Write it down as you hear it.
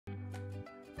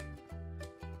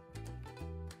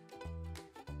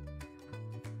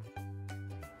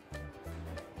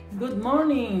Good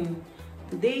morning!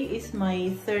 Today is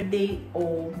my third day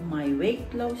of my weight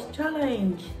loss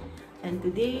challenge, and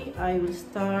today I will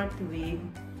start with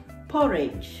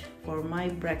porridge for my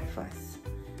breakfast,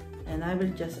 and I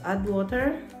will just add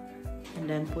water and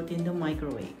then put in the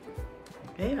microwave.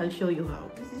 Okay, I'll show you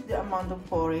how. This is the amount of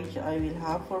porridge I will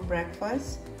have for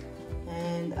breakfast,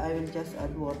 and I will just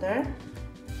add water.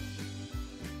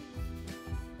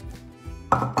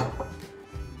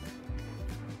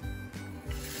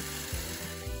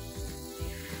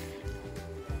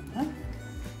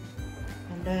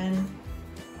 And then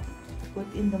put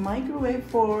in the microwave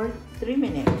for 3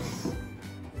 minutes.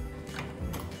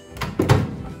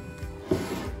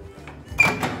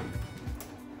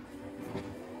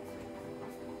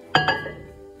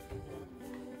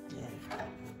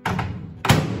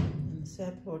 And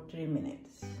set for 3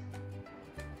 minutes.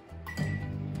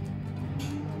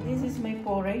 This is my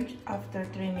porridge after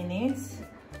 3 minutes,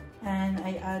 and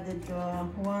I added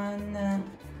 1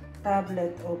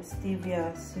 tablet of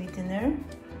stevia sweetener,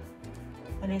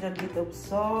 a little bit of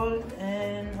salt,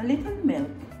 and a little milk.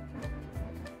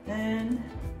 And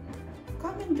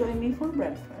come and join me for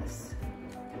breakfast.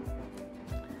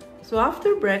 So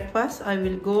after breakfast, I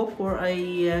will go for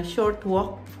a short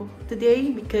walk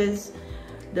today because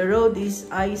the road is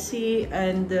icy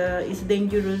and it's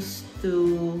dangerous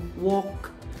to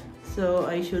walk. So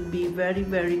I should be very,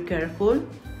 very careful.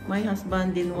 My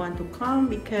husband didn't want to come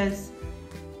because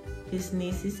his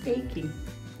knees is aching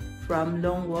from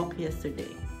long walk yesterday.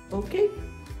 Okay,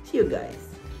 see you guys.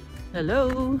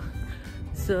 Hello.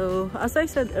 So as I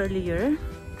said earlier,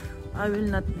 I will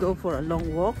not go for a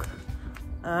long walk.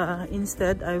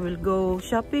 Instead, I will go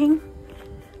shopping,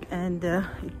 and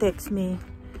it takes me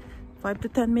 5 to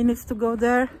 10 minutes to go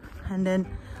there, and then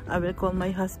I will call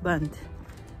my husband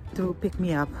to pick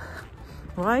me up.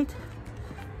 Right?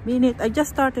 I just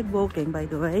started walking, by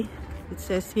the way. It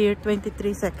says here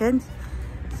 23 seconds.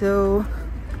 So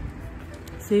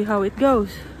see how it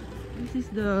goes. This is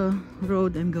the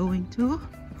road I'm going to,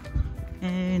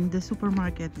 and the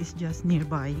supermarket is just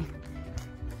nearby.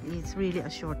 It's really a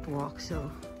short walk. So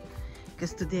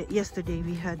because yesterday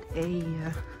we had a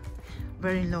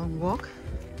very long walk,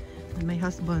 and my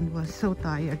husband was so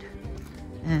tired,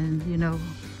 and you know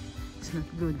it's not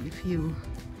good if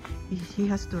he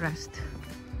has to rest,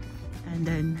 and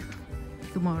then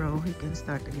tomorrow he can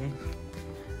start again.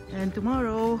 And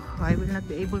tomorrow I will not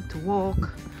be able to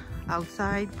walk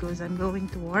outside because I'm going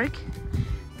to work,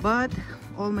 but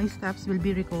all my steps will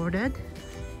be recorded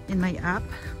in my app,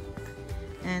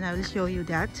 and I will show you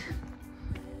that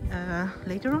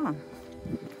later on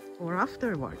or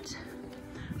afterwards.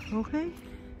 Okay,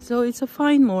 so it's a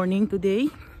fine morning today.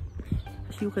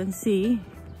 As you can see,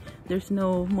 there's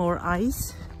no more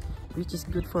ice, which is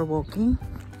good for walking,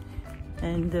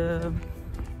 and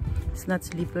it's not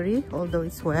slippery, although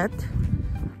it's wet.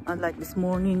 Unlike this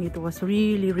morning, it was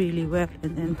really, really wet,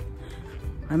 and then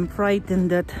I'm frightened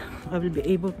that I will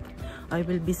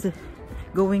be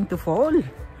going to fall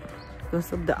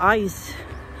because of the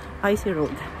icy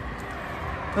road.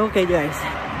 Okay, guys,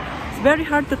 it's very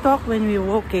hard to talk when we're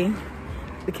walking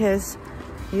because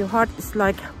your heart is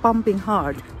like pumping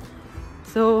hard.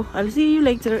 So I'll see you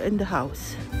later in the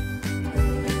house.